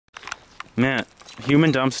Matt,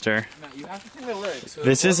 human dumpster. Matt, you have to sing the lyrics. So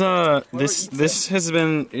This is this has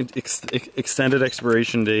been extended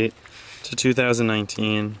expiration date to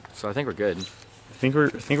 2019. So I think we're good. I think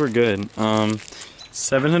we're good.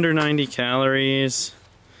 790 calories,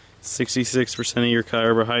 66% of your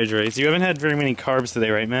carbohydrates. You haven't had very many carbs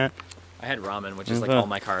today, right, Matt? I had ramen, which is like all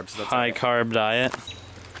my carbs. So that's high carb diet.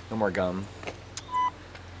 No more gum.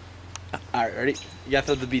 Alright, ready? You gotta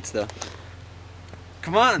throw the beats though.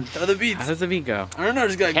 Come on, throw the beats. How does the beat go? I don't know,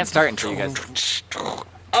 just gotta. Can't start until you guys.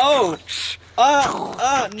 Oh!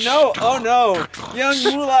 No, oh no. Young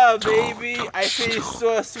moolah, baby. I say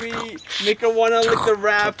so sweet. Make her wanna lick the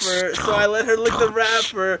wrapper. So I let her lick the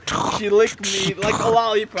wrapper. She licked me like a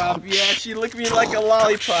lollipop, yeah. She licked me like a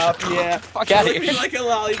lollipop, yeah. Fuck out of She licked here. me like a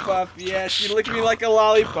lollipop, yeah. She licked me like a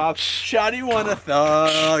lollipop. Shawty wanna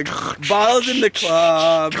thug. Bottles in the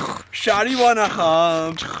club. Shawty wanna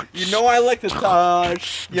hump. You know I like to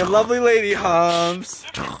touch. Your lovely lady humps.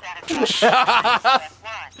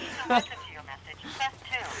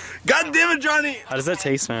 God damn it, Johnny! How does that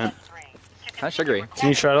taste, Matt? Kind of sugary. Can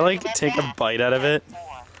you try to like take a bite out of it?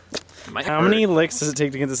 How many licks does it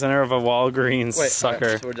take to get the center of a Walgreens sucker?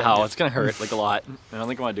 Right, so we're done. Ow, it's gonna hurt like a lot. I don't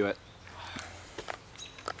think I want to do it.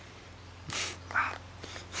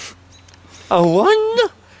 A 1,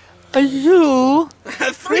 a 2,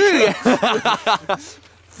 3.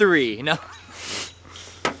 3. No.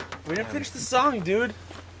 We didn't finish the song, dude.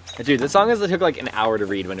 Dude, this song took like an hour to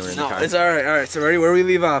read when we were in the car. It's alright, so ready? Where do we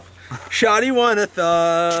leave off? Shawty wanna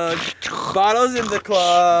thug, bottles in the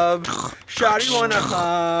club, Shawty wanna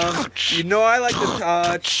hum, you know I like to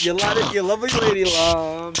touch, your lovely lady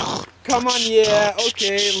lump. Come on, yeah,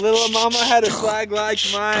 okay, little mama had a swag like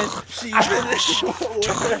mine, she even with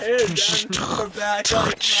her hair down her back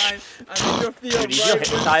like mine, I make her feel right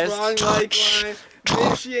and strong like mine.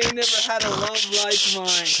 Man, she ain't never had a love like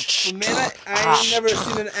mine. But man, I ain't never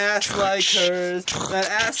seen an ass like hers. That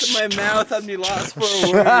ass in my mouth had me lost for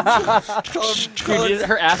words. Dude,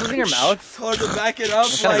 her ass is in your mouth? Told her to back it up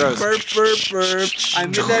like gross. burp, burp, burp. I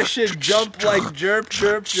made that shit jump like jerp,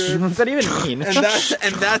 jerp, jerp. What's that even mean?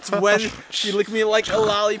 And that's when she licked me like a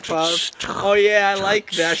lollipop. Oh yeah, I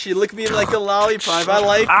like that. She licked me like a lollipop. I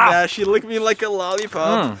like that. She licked me like a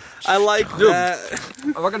lollipop. I like that.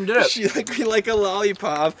 I fucking did it. She licked me like a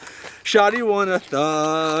lollipop. Shawty wanna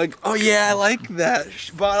thug. Oh yeah, I like that.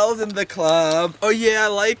 Bottles in the club. Oh yeah, I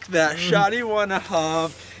like that. Shawty wanna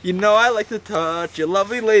hump. You know I like to touch your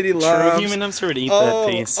lovely lady lumps. True human dumpster would eat that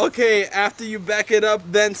piece. Okay, after you back it up,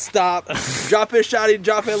 then stop. Drop it, Shawty,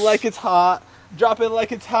 drop it like it's hot. Drop it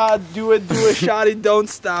like it's hot. Do it, Shawty, don't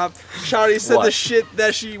stop. Shawty said the shit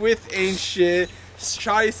that she with ain't shit.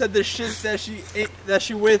 Shawty said the shit that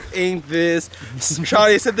she with ain't this.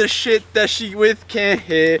 Shawty said the shit that she with can't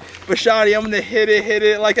hit. But Shawty, I'm gonna hit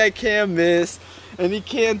it like I can't miss. And he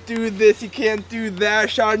can't do this, he can't do that.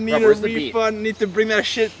 Shawty need a refund, need to bring that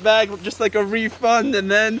shit back just like a refund.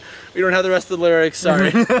 And then we don't have the rest of the lyrics,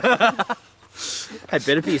 sorry. I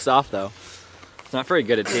bit a piece off though. It's not very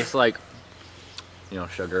good. It tastes like, you know,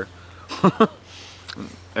 sugar.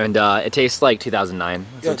 And it tastes like 2009.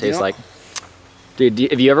 That's what it tastes like. Dude,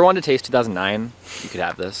 if you ever wanted to taste 2009, you could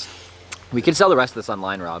have this. We could sell the rest of this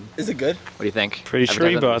online, Rob. Is it good? What do you think? Pretty sure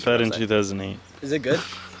you bought that in 2008. Is it good?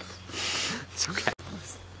 It's okay.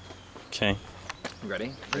 Okay. You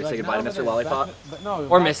ready? Ready to say goodbye to Mr. Lollipop? No,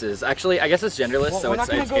 or Mrs. Actually, I guess it's genderless, so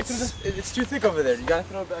it's too thick over there. You gotta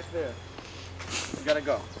throw it back there. You gotta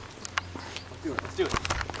go. Let's do it. Let's do it.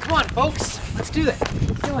 Come on, folks. Let's do this.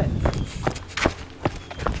 Let's do it.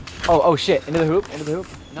 Oh shit. Into the hoop. Into the hoop.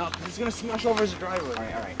 No, he's gonna smash over his driveway.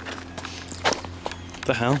 Alright. What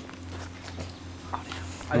the hell?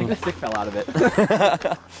 I think the stick fell out of it.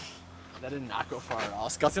 That did not go far at all.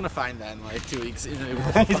 Scott's gonna find that in like 2 weeks. He's gonna be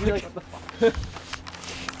like, what the fuck?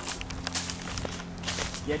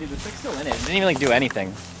 Yeah, dude, the stick's still in it. It didn't even like do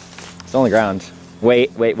anything. It's on the ground.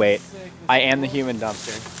 Wait. I am the human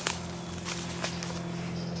dumpster.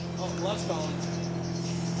 Oh, Love's calling.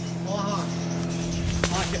 Hold on.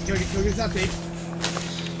 Can we get that tape?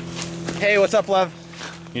 Hey, what's up, Love?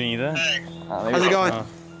 You need that? How's it going?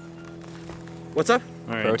 What's up?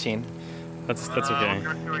 All right. Protein. That's okay.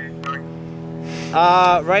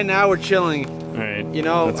 Right now we're chilling. All right. You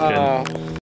know, that's good.